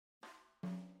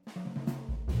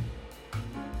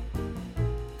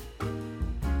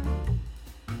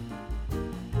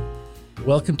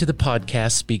Welcome to the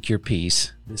podcast, Speak Your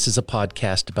Piece. This is a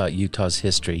podcast about Utah's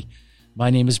history. My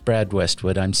name is Brad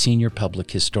Westwood. I'm Senior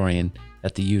Public Historian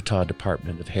at the Utah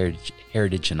Department of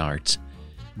Heritage and Arts.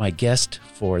 My guest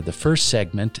for the first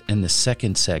segment and the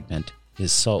second segment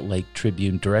is Salt Lake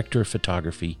Tribune Director of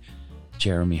Photography,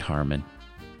 Jeremy Harmon.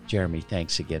 Jeremy,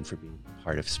 thanks again for being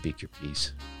part of Speak Your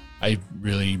Piece. I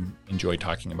really enjoy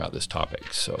talking about this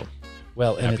topic, so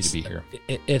happy to be here.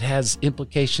 It has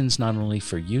implications not only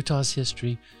for Utah's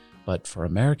history, but for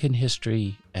American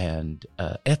history and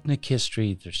ethnic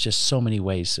history. There's just so many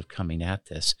ways of coming at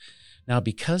this. Now,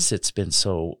 because it's been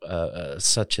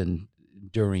such an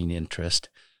enduring interest,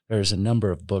 there's a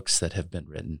number of books that have been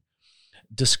written.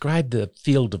 Describe the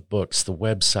field of books, the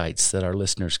websites that our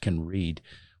listeners can read.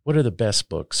 What are the best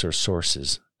books or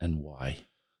sources and why?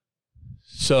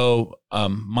 So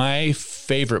my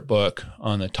favorite book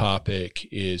on the topic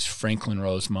is Franklin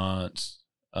Rosemont's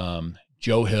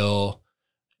Joe Hill.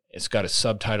 It's got a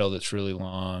subtitle that's really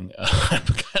long. I'm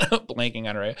kind of blanking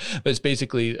on it, right? But it's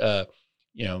basically, the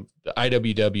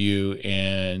IWW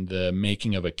and the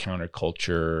making of a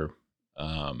counterculture.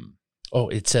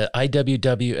 It's a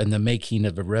IWW and the making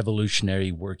of a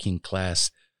revolutionary working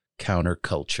class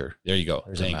counterculture. There you go.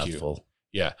 There's Thank a mouthful.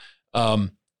 You. Yeah.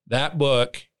 That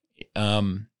book,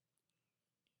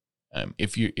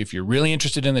 if you're really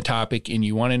interested in the topic and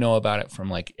you want to know about it from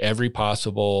like every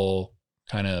possible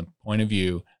kind of point of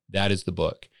view, that is the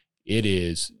book. It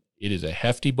is a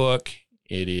hefty book.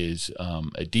 It is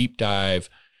a deep dive.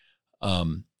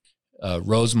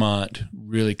 Rosemont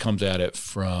really comes at it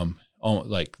from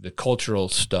like the cultural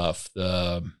stuff,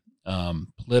 the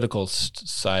political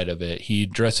side of it. He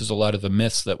addresses a lot of the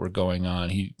myths that were going on.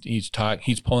 He's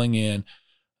pulling in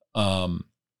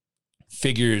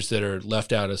figures that are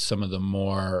left out of some of the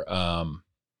more,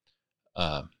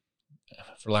 for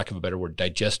lack of a better word,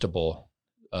 digestible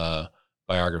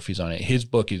biographies on it. His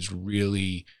book is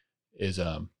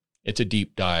it's a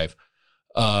deep dive.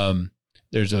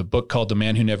 There's a book called The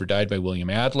Man Who Never Died by William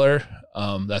Adler.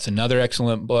 That's another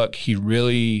excellent book. He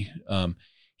really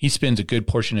he spends a good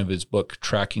portion of his book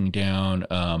tracking down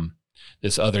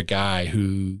this other guy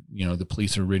who, the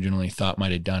police originally thought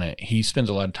might have done it. He spends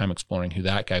a lot of time exploring who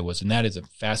that guy was, and that is a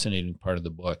fascinating part of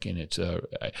the book. And it's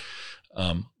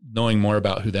knowing more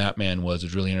about who that man was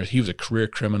is really interesting. He was a career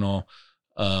criminal.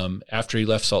 After he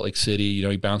left Salt Lake City,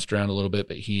 he bounced around a little bit,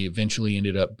 but he eventually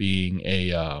ended up being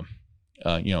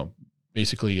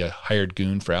basically a hired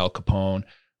goon for Al Capone.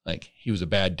 Like, he was a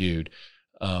bad dude.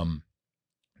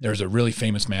 There's a really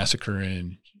famous massacre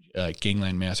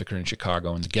gangland massacre in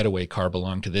Chicago, and the getaway car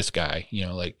belonged to this guy,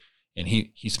 and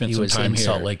he spent some time here.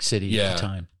 Salt Lake City at the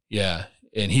time. Yeah.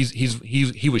 And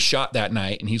he was shot that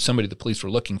night, and he's somebody the police were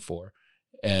looking for.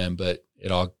 But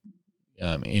it all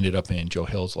ended up in Joe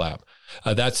Hill's lap.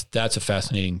 That's a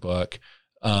fascinating book.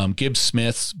 Gibbs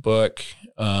Smith's book,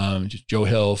 Joe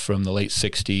Hill from the late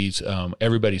 60s.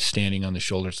 Everybody's standing on the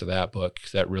shoulders of that book.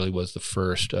 That really was the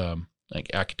first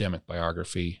academic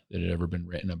biography that had ever been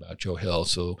written about Joe Hill.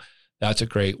 So that's a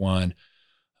great one.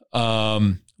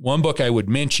 One book I would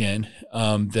mention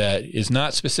that is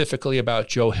not specifically about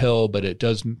Joe Hill, but it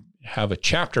does have a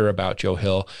chapter about Joe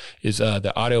Hill, is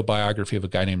the autobiography of a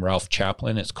guy named Ralph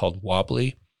Chaplin. It's called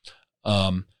Wobbly.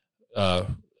 Chaplin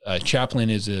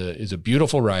is a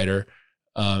beautiful writer.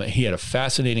 He had a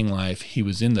fascinating life. He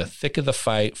was in the thick of the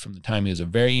fight from the time he was a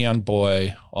very young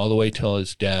boy all the way till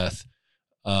his death.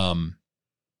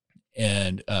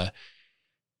 He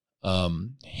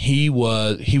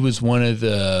was one of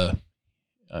the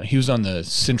he was on the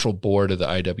central board of the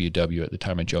IWW at the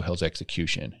time of Joe Hill's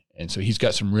execution, and so he's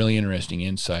got some really interesting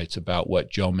insights about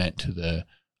what Joe meant to the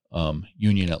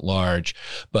Union at large.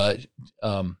 But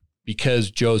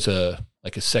because Joe's a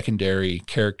secondary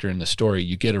character in the story,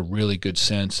 you get a really good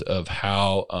sense of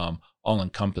how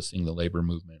all-encompassing the labor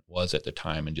movement was at the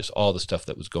time, and just all the stuff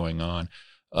that was going on.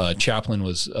 Chaplin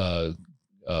was a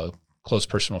close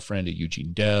personal friend of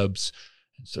Eugene Debs,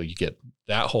 and so you get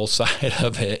that whole side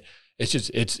of it.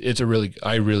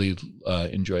 I really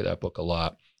enjoy that book a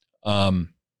lot.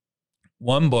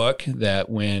 One book that,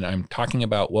 when I'm talking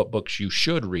about what books you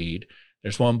should read,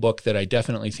 there's one book that I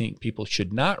definitely think people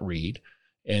should not read,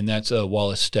 and that's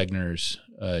Wallace Stegner's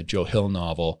Joe Hill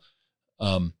novel.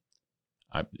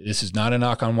 This is not a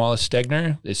knock on Wallace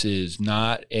Stegner. This is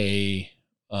not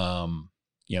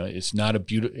it's not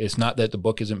that the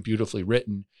book isn't beautifully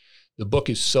written. The book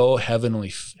is so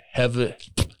heavily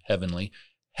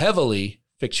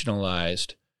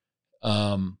fictionalized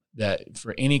that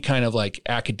for any kind of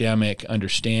academic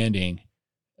understanding,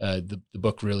 the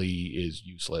book really is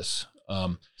useless.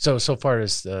 So far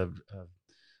as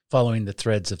following the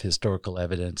threads of historical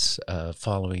evidence,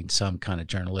 following some kind of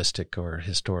journalistic or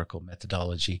historical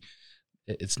methodology.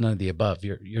 It's none of the above.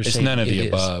 You're it's saying none of the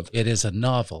above. It is a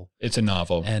novel. It's a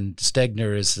novel. And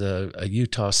Stegner is a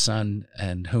Utah son,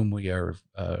 and whom we are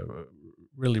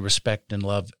really respect and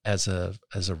love as a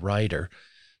writer.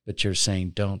 But you're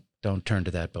saying don't turn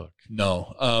to that book.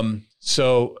 No.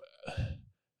 So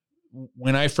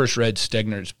when I first read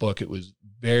Stegner's book, it was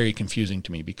very confusing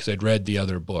to me because I'd read the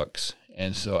other books,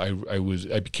 and so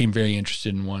I became very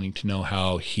interested in wanting to know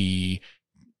how he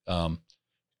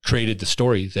created the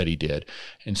story that he did.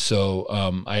 And so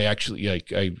I actually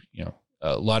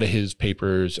a lot of his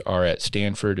papers are at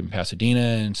Stanford and Pasadena,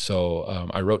 and so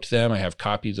I wrote to them. I have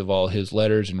copies of all his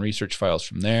letters and research files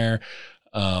from there.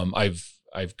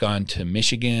 I've gone to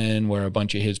Michigan where a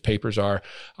bunch of his papers are.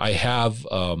 I have,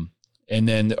 and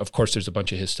then of course there's a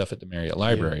bunch of his stuff at the Marriott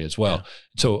Library as well. Yeah.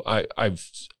 So I've,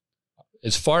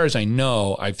 as far as I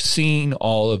know, I've seen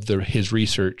all of his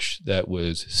research that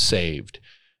was saved.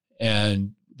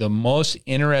 And the most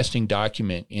interesting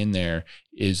document in there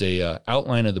is a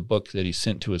outline of the book that he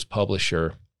sent to his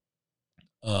publisher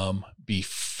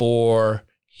before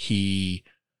he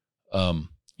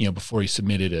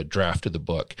submitted a draft of the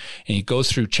book. And he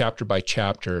goes through chapter by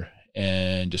chapter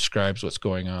and describes what's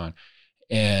going on.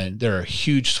 And there are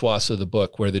huge swaths of the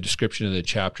book where the description of the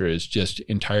chapter is just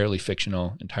entirely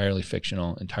fictional, entirely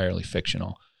fictional, entirely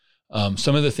fictional.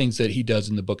 Some of the things that he does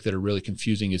in the book that are really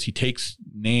confusing is he takes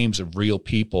names of real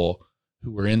people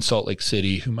who were in Salt Lake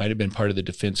City, who might have been part of the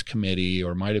defense committee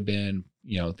or might have been,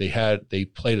 they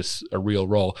played a real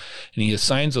role, and he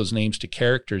assigns those names to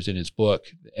characters in his book.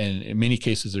 And in many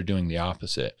cases, they're doing the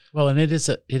opposite. Well, and it is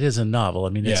a novel. I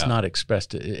mean, it's not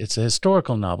expressed. It's a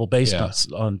historical novel based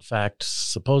on fact,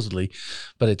 supposedly,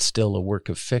 but it's still a work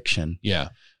of fiction. Yeah.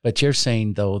 But you're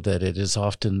saying, though, that it is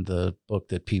often the book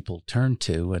that people turn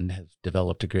to and have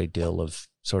developed a great deal of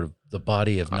sort of the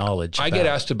body of knowledge. I get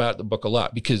asked about the book a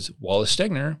lot because Wallace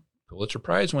Stegner, Pulitzer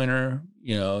Prize winner,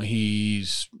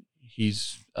 he's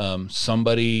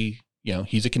somebody,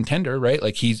 he's a contender, right?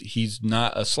 Like he's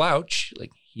not a slouch.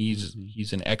 Like he's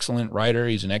an excellent writer.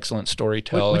 He's an excellent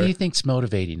storyteller. What do you think's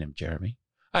motivating him, Jeremy?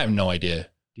 I have no idea.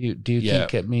 Do you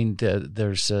think? I mean,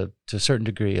 there's to a certain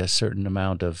degree a certain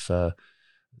amount of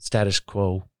status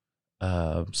quo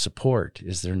support,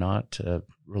 is there not,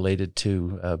 related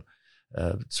to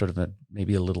sort of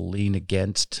maybe a little lean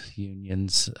against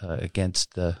unions,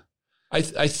 against the.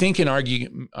 I think an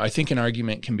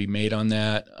argument can be made on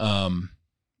that.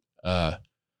 The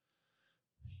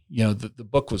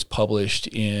book was published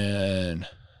in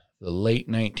the late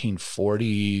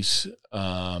 1940s.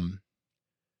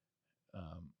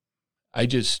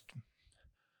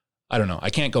 I don't know. I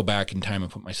can't go back in time and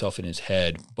put myself in his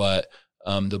head, but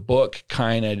the book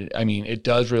it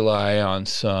does rely on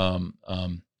some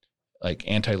like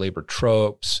anti-labor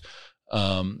tropes.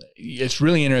 It's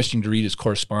really interesting to read his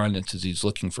correspondence as he's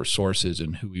looking for sources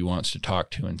and who he wants to talk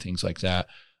to and things like that.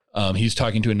 He's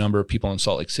talking to a number of people in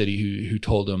Salt Lake City who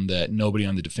told him that nobody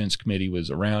on the defense committee was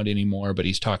around anymore, but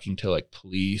he's talking to like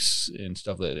police and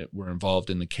stuff that were involved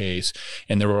in the case.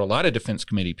 And there were a lot of defense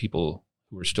committee people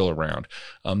who were still around.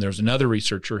 There was another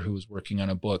researcher who was working on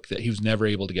a book that he was never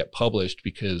able to get published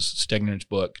because Stegner's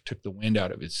book took the wind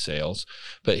out of his sails.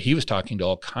 But he was talking to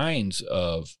all kinds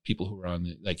of people who were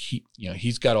on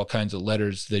he's got all kinds of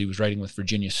letters that he was writing with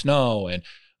Virginia Snow and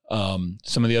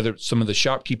some of the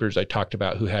shopkeepers I talked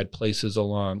about who had places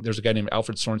along. There's a guy named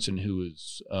Alfred Sorensen who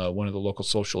was one of the local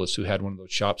socialists who had one of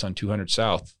those shops on 200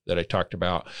 South that I talked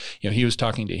about. He was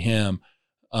talking to him.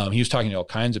 He was talking to all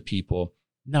kinds of people.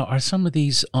 Now, are some of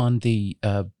these on the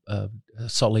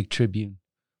Salt Lake Tribune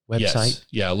website? Yes.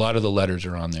 Yeah, a lot of the letters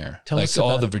are on there. Tell us about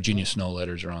all the Virginia Snow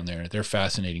letters are on there. They're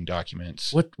fascinating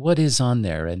documents. What is on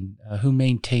there, and who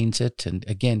maintains it? And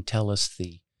again, tell us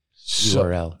the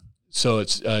URL. So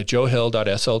it's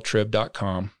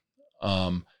joehill.sltrib.com.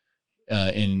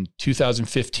 In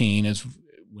 2015 is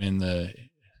when the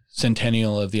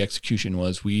centennial of the execution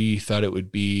was. We thought it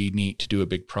would be neat to do a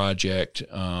big project,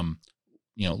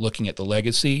 looking at the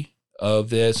legacy of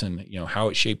this and, how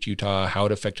it shaped Utah, how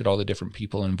it affected all the different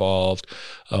people involved.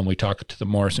 We talked to the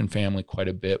Morrison family quite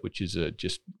a bit, which is a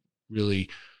just really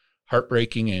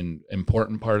heartbreaking and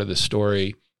important part of the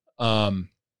story. There's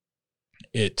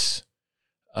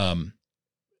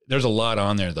a lot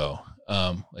on there though.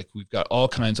 We've got all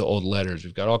kinds of old letters.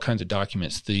 We've got all kinds of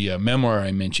documents. The memoir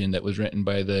I mentioned that was written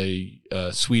by the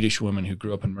Swedish woman who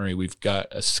grew up in Murray, we've got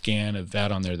a scan of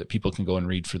that on there that people can go and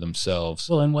read for themselves.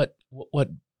 Well, and what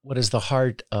is the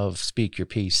heart of Speak Your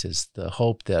Piece is the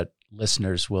hope that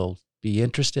listeners will be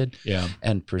interested Yeah.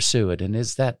 and pursue it. And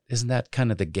isn't that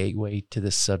kind of the gateway to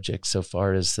this subject so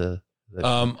far as the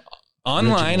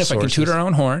online, if sources? I can toot our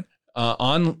own horn,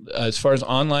 as far as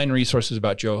online resources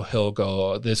about Joe Hill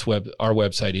go, our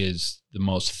website is the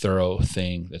most thorough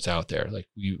thing that's out there. Like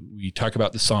we talk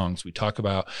about the songs.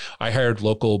 I hired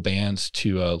local bands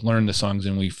to learn the songs,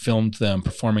 and we filmed them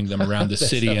performing them around the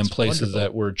city and places wonderful.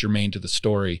 that were germane to the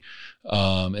story.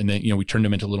 And then, we turned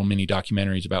them into little mini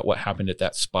documentaries about what happened at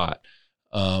that spot.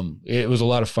 It was a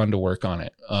lot of fun to work on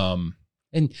it.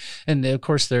 And of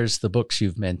course, there's the books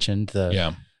you've mentioned.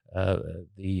 The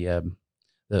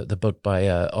book by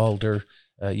Alder.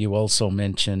 You also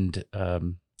mentioned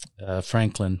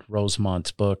Franklin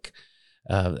Rosemont's book,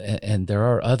 and there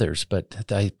are others,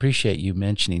 but I appreciate you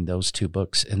mentioning those two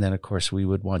books. And then, of course, we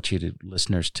would want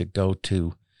listeners to go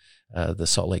to the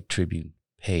Salt Lake Tribune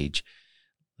page.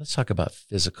 Let's talk about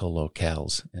physical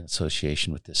locales in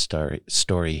association with this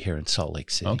story here in Salt Lake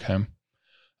City. Okay.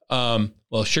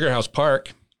 Well, Sugar House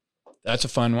Park, that's a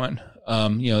fun one.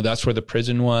 That's where the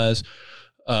prison was.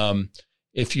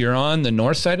 If you're on the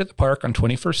north side of the park on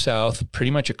 21st South,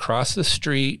 pretty much across the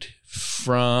street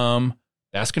from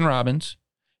Baskin Robbins,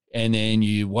 and then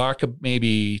you walk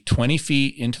maybe 20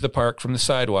 feet into the park from the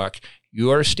sidewalk,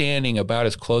 you are standing about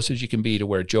as close as you can be to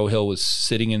where Joe Hill was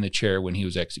sitting in the chair when he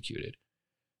was executed.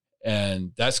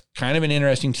 And that's kind of an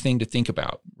interesting thing to think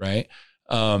about, right?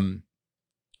 I've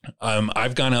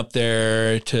gone up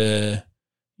there to,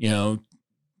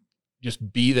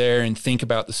 just be there and think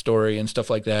about the story and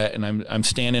stuff like that. And I'm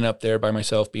standing up there by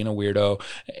myself being a weirdo,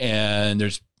 and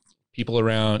there's people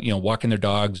around, walking their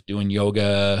dogs, doing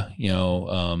yoga,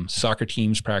 soccer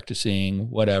teams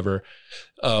practicing, whatever.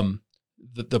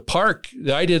 The park,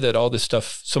 the idea that all this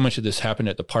stuff, so much of this happened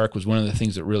at the park was one of the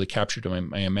things that really captured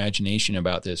my imagination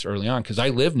about this early on. Cause I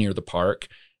live near the park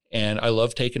and I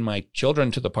love taking my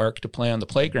children to the park to play on the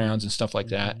playgrounds and stuff like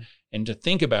that. And to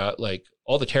think about like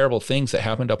all the terrible things that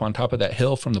happened up on top of that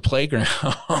hill from the playground,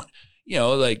 all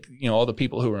the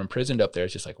people who were imprisoned up there.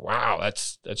 It's just like, wow,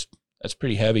 that's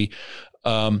pretty heavy.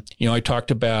 I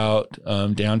talked about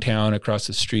downtown across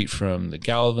the street from the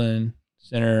Gallivan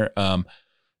Center.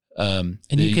 And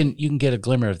you can get a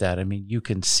glimmer of that. I mean, you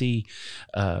can see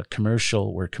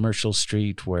Commercial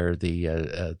Street, where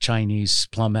the Chinese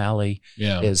Plum Alley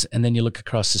is, and then you look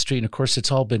across the street, and of course,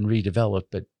 it's all been redeveloped,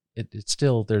 but it's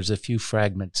still, there's a few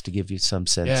fragments to give you some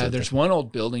sense. Yeah, there's one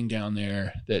old building down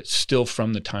there that's still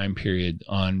from the time period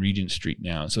on Regent Street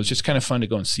now. So it's just kind of fun to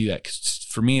go and see that. 'Cause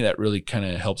for me, that really kind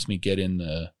of helps me get in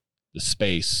the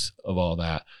space of all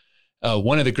that.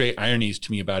 One of the great ironies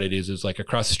to me about it is like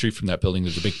across the street from that building,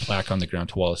 there's a big plaque on the ground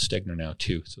to Wallace Stegner now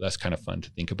too. So that's kind of fun to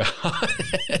think about.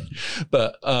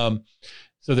 But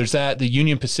so there's that, the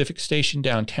Union Pacific Station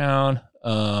downtown.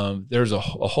 There's a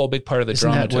whole big part of the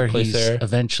drama took place there.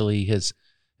 Eventually his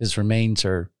remains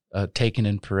are taken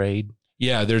in parade.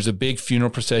 Yeah, there's a big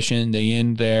funeral procession. They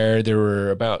end there. There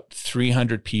were about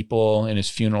 300 people in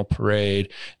his funeral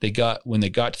parade. When they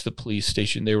got to the police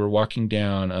station, they were walking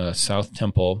down South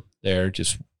Temple there.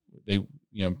 They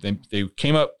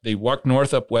came up, they walked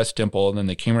north up West Temple, and then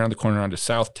they came around the corner onto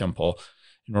South Temple,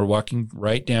 and were walking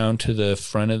right down to the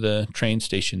front of the train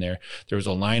station there. There was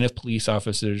a line of police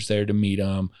officers there to meet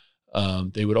them.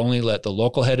 They would only let the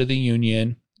local head of the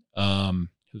union,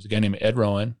 who was a guy named Ed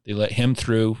Rowan. They let him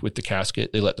through with the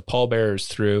casket. They let the pallbearers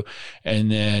through.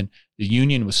 And then the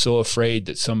union was so afraid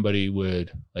that somebody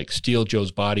would like steal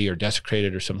Joe's body or desecrate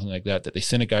it or something like that, that they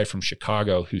sent a guy from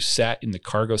Chicago who sat in the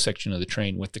cargo section of the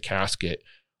train with the casket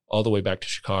all the way back to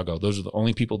Chicago. Those are the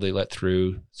only people they let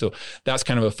through. So that's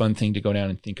kind of a fun thing to go down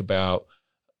and think about.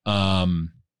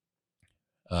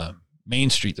 Main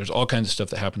Street, there's all kinds of stuff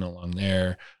that happened along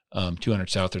there. 200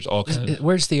 South, there's all kinds of...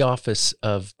 Where's the office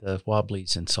of the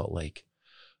Wobblies in Salt Lake?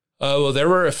 Well, there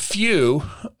were a few.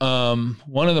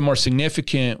 One of the more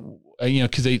significant,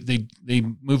 because they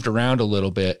moved around a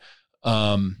little bit.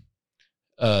 There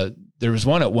was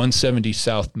one at 170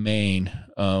 South Main,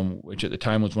 which at the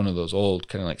time was one of those old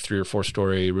kind of like 3 or 4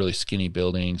 story, really skinny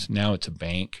buildings. Now it's a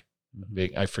bank.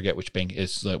 Big, I forget which bank.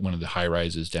 It's like one of the high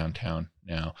rises downtown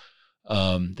now.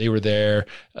 They were there.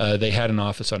 They had an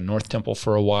office on North Temple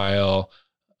for a while.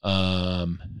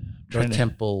 North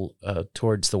Temple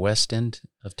towards the west end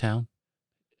of town?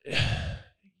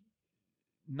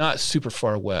 Not super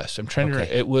far west. I'm trying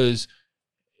to.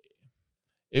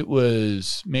 It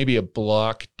was maybe a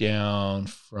block down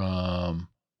from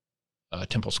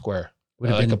Temple Square. Would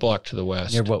have been a block to the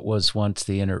west. Near what was once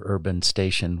the interurban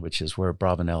station, which is where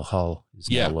Bravenel Hall is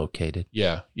now located.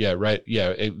 Yeah, right.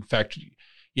 Yeah, in fact,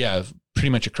 pretty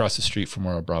much across the street from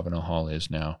where Bravenel Hall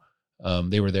is now.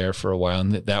 They were there for a while,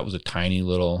 and that was a tiny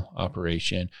little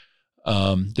operation.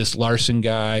 This Larson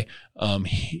guy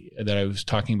that I was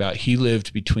talking about, he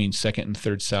lived between 2nd and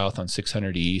 3rd South on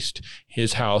 600 East.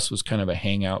 His house was kind of a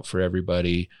hangout for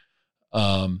everybody.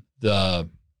 The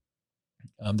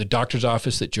doctor's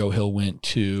office that Joe Hill went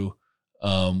to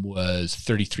was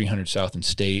 3300 South and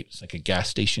State. It's like a gas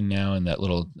station now in that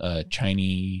little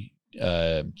Chinese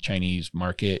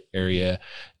market area.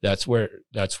 That's where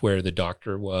the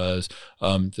doctor was.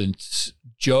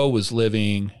 Joe was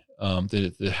living.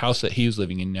 The house that he was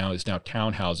living in now is now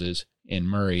townhouses in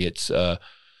Murray. It's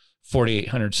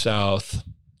 4800 South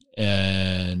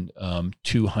and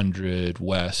 200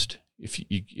 West.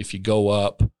 If you go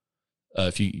up,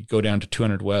 if you go down to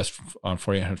 200 West on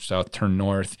 4800 South, turn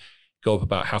north, go up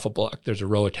about half a block, there's a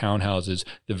row of townhouses.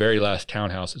 The very last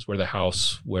townhouse is where the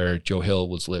house where Joe Hill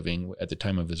was living at the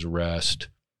time of his arrest.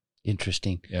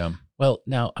 Interesting. Yeah. Well,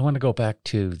 now I want to go back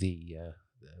to the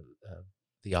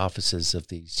offices of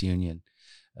these union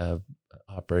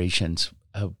operations,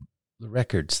 the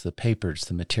records, the papers,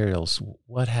 the materials.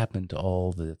 What happened to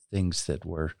all the things that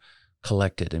were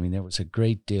collected? I mean, there was a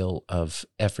great deal of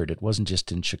effort. It wasn't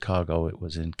just in Chicago. It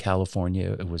was in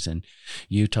California. It was in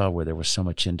Utah, where there was so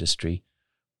much industry.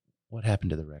 What happened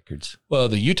to the records? Well,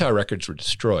 the Utah records were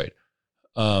destroyed.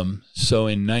 So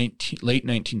in late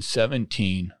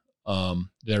 1917,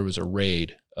 there was a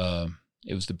raid.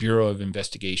 It was the Bureau of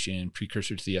Investigation,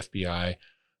 precursor to the FBI.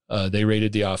 They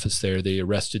raided the office there. They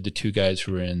arrested the 2 guys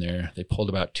who were in there. They pulled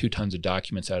about 2 tons of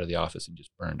documents out of the office and just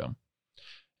burned them.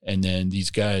 And then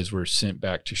these guys were sent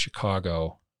back to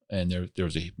Chicago, and there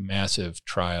was a massive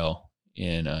trial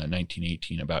in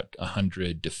 1918, about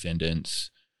 100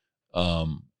 defendants. I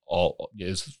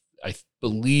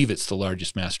believe it's the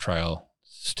largest mass trial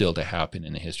still to happen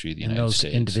in the history of the United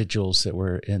States. Those individuals that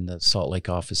were in the Salt Lake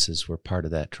offices were part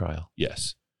of that trial.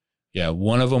 Yes. Yeah,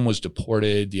 one of them was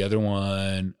deported. The other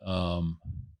one, all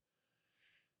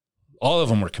of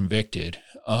them were convicted.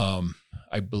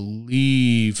 I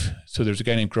believe, so there's a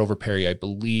guy named Grover Perry. I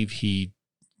believe he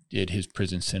did his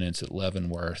prison sentence at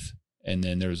Leavenworth. And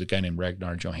then there was a guy named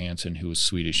Ragnar Johansson who was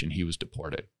Swedish, and he was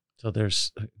deported. So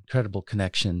there's incredible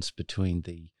connections between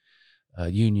the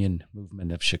union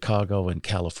movement of Chicago and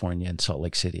California and Salt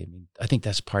Lake City. I mean, I think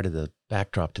that's part of the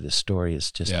backdrop to this story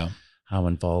is just how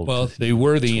involved. Well, they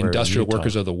were the industrial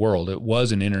workers of the world. It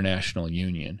was an international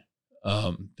union.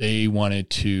 They wanted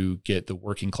to get the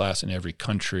working class in every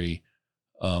country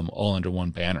all under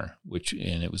one banner,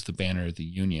 and it was the banner of the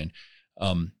union.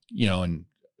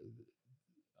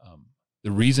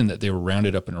 The reason that they were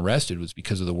rounded up and arrested was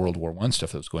because of the World War I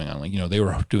stuff that was going on. Like, they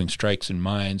were doing strikes in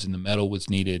mines, and the metal was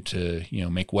needed to,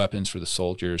 make weapons for the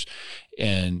soldiers.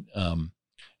 And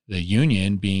the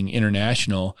union being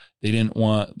international, they didn't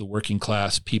want the working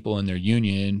class people in their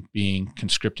union being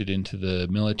conscripted into the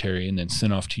military and then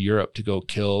sent off to Europe to go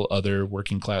kill other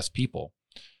working class people.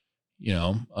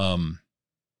 There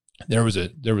was a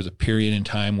period in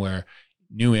time where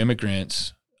new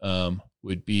immigrants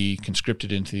would be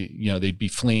conscripted into, they'd be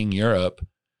fleeing Europe.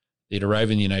 They'd arrive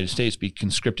in the United States, be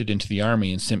conscripted into the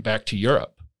army and sent back to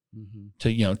Europe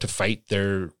to fight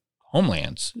their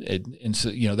homelands. And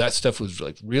so, that stuff was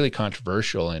like really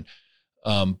controversial. And,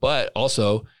 but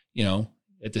also,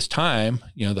 at this time,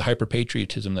 the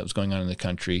hyper-patriotism that was going on in the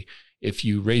country, if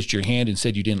you raised your hand and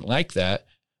said you didn't like that,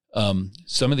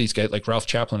 some of these guys, like Ralph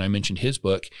Chaplin, I mentioned his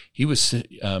book, he was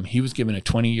given a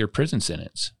 20-year prison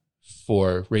sentence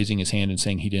for raising his hand and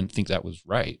saying he didn't think that was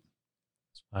right.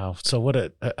 Wow. So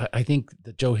I think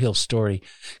the Joe Hill story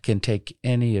can take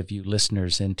any of you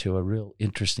listeners into a real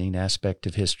interesting aspect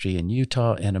of history in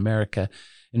Utah and America.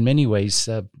 In many ways,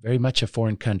 very much a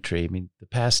foreign country. I mean, the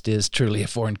past is truly a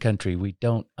foreign country. We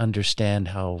don't understand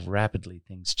how rapidly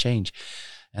things change.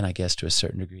 And I guess to a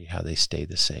certain degree, how they stay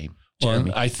the same.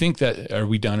 Jeremy? Well, I think that, are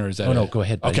we done or is that? Oh, no, go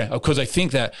ahead, buddy. Okay. Because I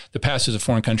think that the past is a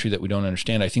foreign country that we don't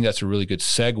understand. I think that's a really good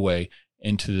segue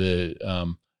into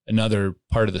the, another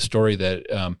part of the story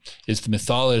that is the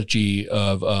mythology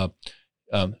of,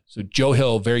 so Joe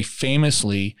Hill very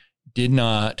famously did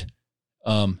not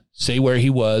say where he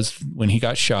was when he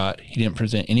got shot. He didn't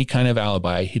present any kind of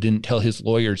alibi. He didn't tell his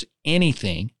lawyers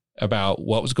anything about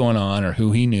what was going on or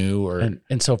who he knew.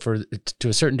 And so to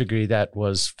a certain degree, that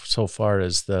was so far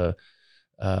as the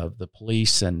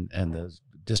police and the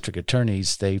district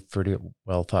attorneys, they pretty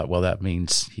well thought, well, that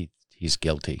means he's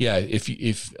guilty. Yeah.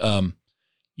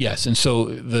 Yes. And so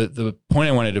the point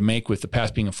I wanted to make with the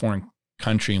past being a foreign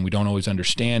country and we don't always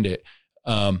understand it,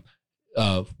 one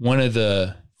of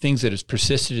the things that has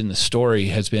persisted in the story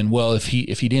has been, well, if he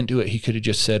didn't do it, he could have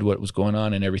just said what was going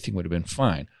on and everything would have been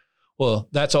fine. Well,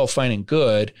 that's all fine and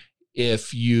good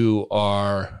if you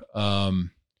are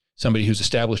somebody who's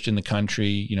established in the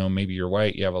country, maybe you're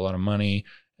white, you have a lot of money,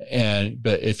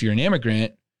 but if you're an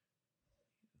immigrant,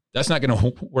 that's not going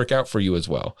to work out for you as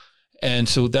well. And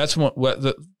so that's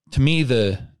to me,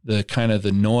 the kind of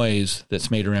the noise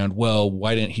that's made around, well,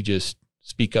 why didn't he just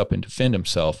speak up and defend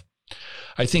himself?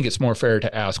 I think it's more fair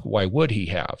to ask, why would he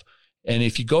have? And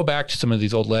if you go back to some of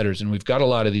these old letters, and we've got a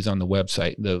lot of these on the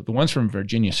website, the ones from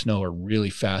Virginia Snow are really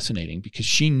fascinating because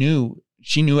she knew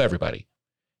everybody,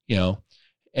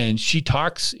 and she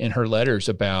talks in her letters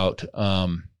about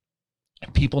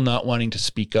people not wanting to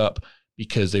speak up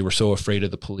because they were so afraid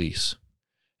of the police.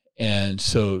 And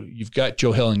so you've got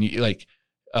Joe Hill, and you've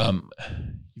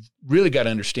really got to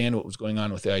understand what was going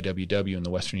on with the IWW in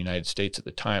the Western United States at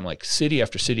the time. Like city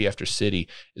after city after city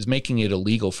is making it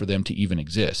illegal for them to even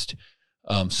exist.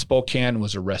 Spokane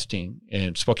was arresting,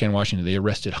 in Spokane, Washington, they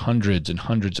arrested hundreds and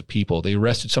hundreds of people. They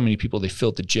arrested so many people, they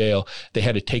filled the jail. They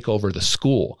had to take over the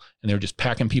school, and they were just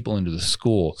packing people into the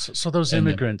school. So those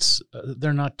immigrants,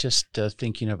 they're not just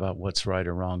thinking about what's right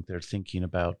or wrong. They're thinking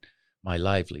about my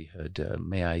livelihood.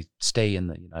 May I stay in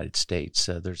the United States?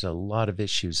 There's a lot of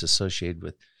issues associated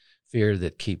with fear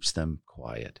that keeps them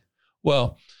quiet.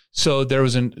 Well, so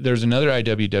there's another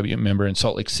IWW member in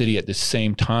Salt Lake City at the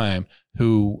same time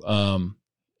who,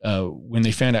 when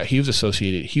they found out he was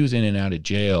associated, he was in and out of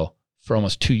jail for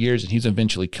almost 2 years, and he's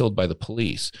eventually killed by the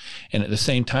police. And at the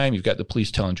same time, you've got the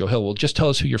police telling Joe Hill, well, just tell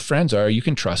us who your friends are. You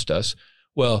can trust us.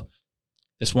 Well,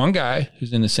 this one guy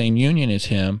who's in the same union as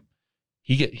him,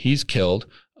 he's killed.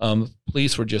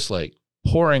 Police were just like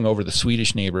pouring over the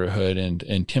Swedish neighborhood and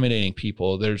intimidating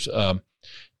people. There's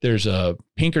a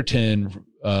Pinkerton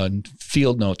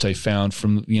field notes I found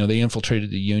from, they infiltrated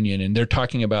the union, and they're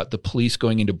talking about the police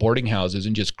going into boarding houses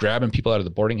and just grabbing people out of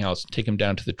the boarding house and taking them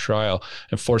down to the trial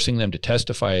and forcing them to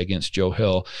testify against Joe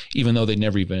Hill, even though they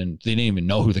didn't even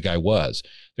know who the guy was.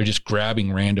 They're just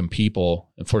grabbing random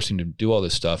people and forcing them to do all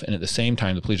this stuff. And at the same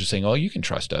time, the police are saying, oh, you can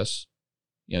trust us.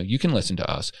 You can listen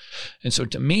to us. And so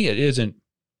to me, it isn't,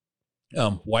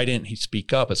 why didn't he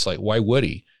speak up? It's like, why would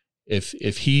he?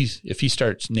 If he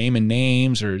starts naming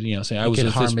names or saying I was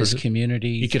with this person,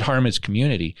 community, he could harm his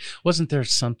community. Wasn't there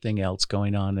something else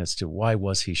going on as to why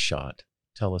was he shot?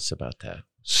 Tell us about that.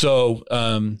 So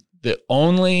the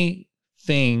only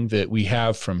thing that we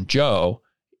have from Joe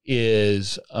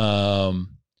is that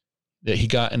he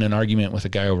got in an argument with a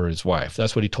guy over his wife.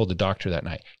 That's what he told the doctor that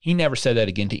night. He never said that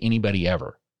again to anybody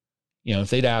ever.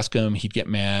 If they'd ask him, he'd get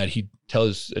mad. He'd tell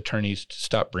his attorneys to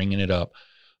stop bringing it up.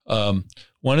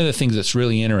 One of the things that's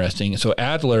really interesting, so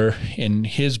Adler, in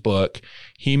his book,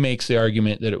 he makes the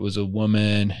argument that it was a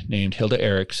woman named Hilda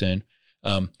Erickson.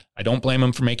 I don't blame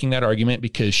him for making that argument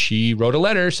because she wrote a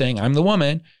letter saying, I'm the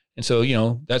woman. And so,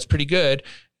 that's pretty good.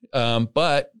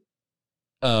 But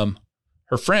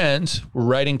her friends were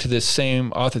writing to this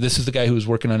same author. This is the guy who was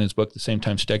working on his book the same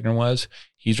time Stegner was.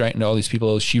 He's writing to all these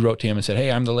people. She wrote to him and said,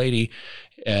 hey, I'm the lady.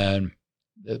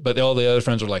 But all the other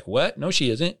friends were like, what? No,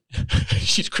 she isn't.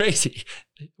 She's crazy.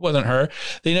 It wasn't her.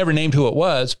 They never named who it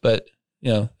was, but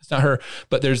it's not her.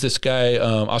 But there's this guy,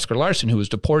 Oscar Larsson, who was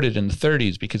deported in the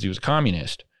 1930s because he was a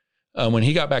communist. When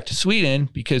he got back to Sweden,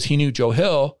 because he knew Joe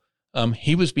Hill,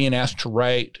 he was being asked to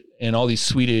write in all these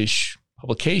Swedish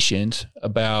publications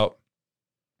about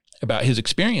his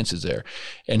experiences there.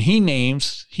 And he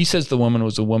says the woman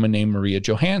was a woman named Maria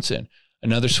Johansson,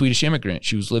 another Swedish immigrant.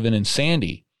 She was living in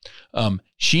Sandy.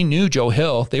 She knew Joe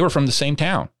Hill. They were from the same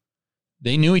town.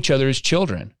 They knew each other as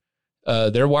children.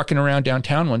 They're walking around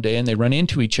downtown one day and they run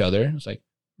into each other. It's like,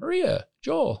 Maria,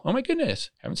 Joel, oh my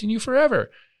goodness, haven't seen you forever.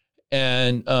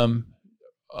 And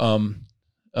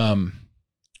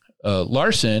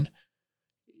Larsson,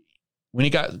 when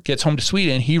he gets home to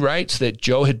Sweden, he writes that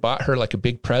Joe had bought her like a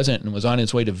big present and was on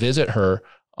his way to visit her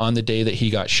on the day that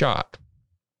he got shot.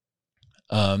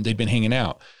 They'd been hanging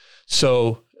out.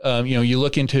 So, you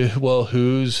look into, well,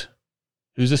 who's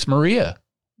this Maria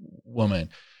woman?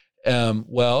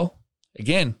 Well,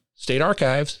 again, State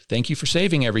Archives, thank you for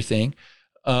saving everything.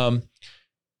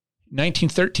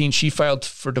 1913, she filed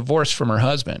for divorce from her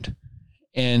husband.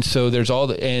 And so there's all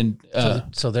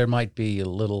so there might be a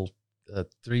little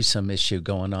threesome issue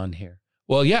going on here.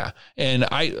 Well, yeah. And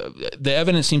the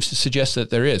evidence seems to suggest that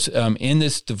there is. In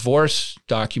this divorce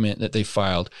document that they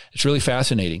filed, it's really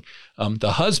fascinating.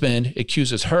 The husband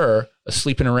accuses her of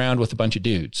sleeping around with a bunch of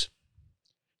dudes.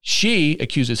 She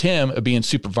accuses him of being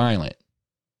super violent.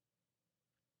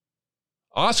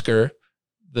 Oscar,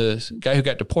 the guy who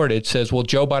got deported, says, well,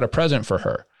 Joe bought a present for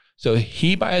her. So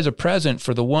he buys a present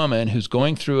for the woman who's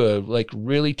going through a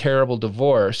really terrible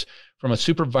divorce from a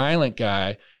super violent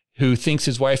guy who thinks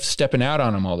his wife's stepping out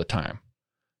on him all the time.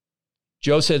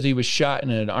 Joe says he was shot in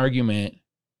an argument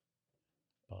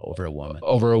over a woman,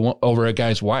 over a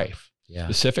guy's wife,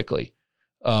 specifically.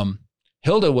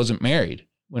 Hilda wasn't married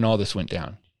when all this went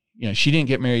down. She didn't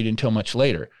get married until much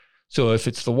later. So if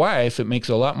it's the wife, it makes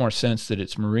a lot more sense that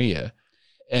it's Maria.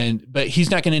 But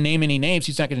he's not going to name any names.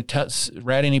 He's not going to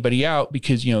rat anybody out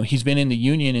because, he's been in the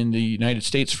Union in the United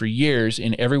States for years,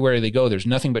 and everywhere they go, there's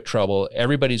nothing but trouble.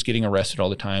 Everybody's getting arrested all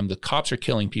the time. The cops are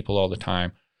killing people all the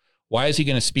time. Why is he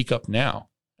going to speak up now?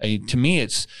 To me,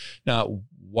 it's not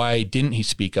why didn't he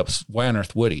speak up? Why on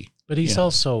earth would he? But he's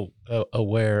also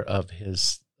aware of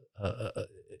his,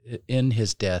 in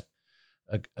his death,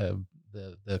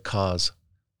 the cause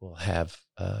will have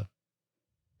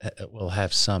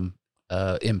some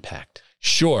impact.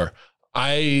 Sure.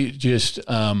 I just,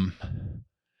 I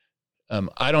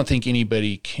don't think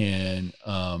anybody can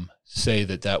say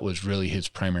that was really his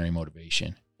primary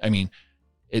motivation. I mean,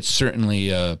 it's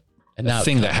certainly a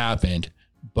thing that happened,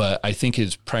 but I think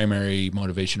his primary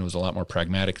motivation was a lot more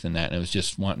pragmatic than that. And it was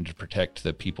just wanting to protect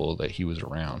the people that he was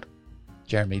around.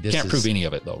 Jeremy, can't prove any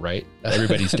of it though, right?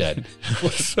 Everybody's dead.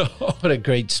 So. What a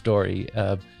great story.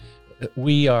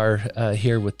 We are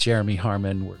here with Jeremy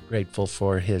Harmon. We're grateful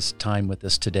for his time with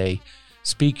us today.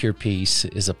 Speak Your Piece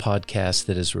is a podcast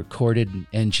that is recorded and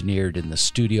engineered in the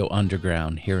Studio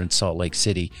Underground here in Salt Lake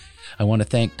City. I want to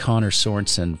thank Connor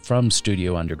Sorensen from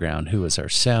Studio Underground, who is our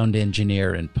sound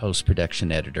engineer and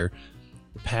post-production editor.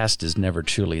 The past is never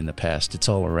truly in the past. It's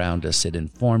all around us. It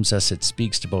informs us. It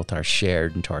speaks to both our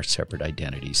shared and to our separate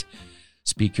identities.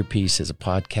 Speak Your Piece is a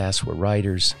podcast where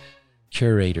writers,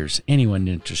 curators, anyone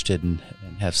interested in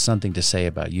and have something to say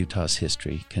about Utah's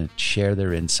history can share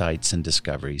their insights and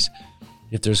discoveries.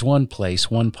 If there's one place,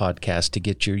 one podcast to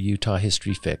get your Utah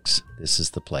history fix, this is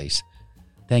the place.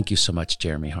 Thank you so much,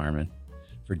 Jeremy Harmon,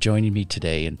 for joining me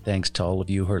today, and thanks to all of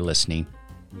you who are listening.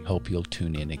 We hope you'll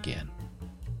tune in again.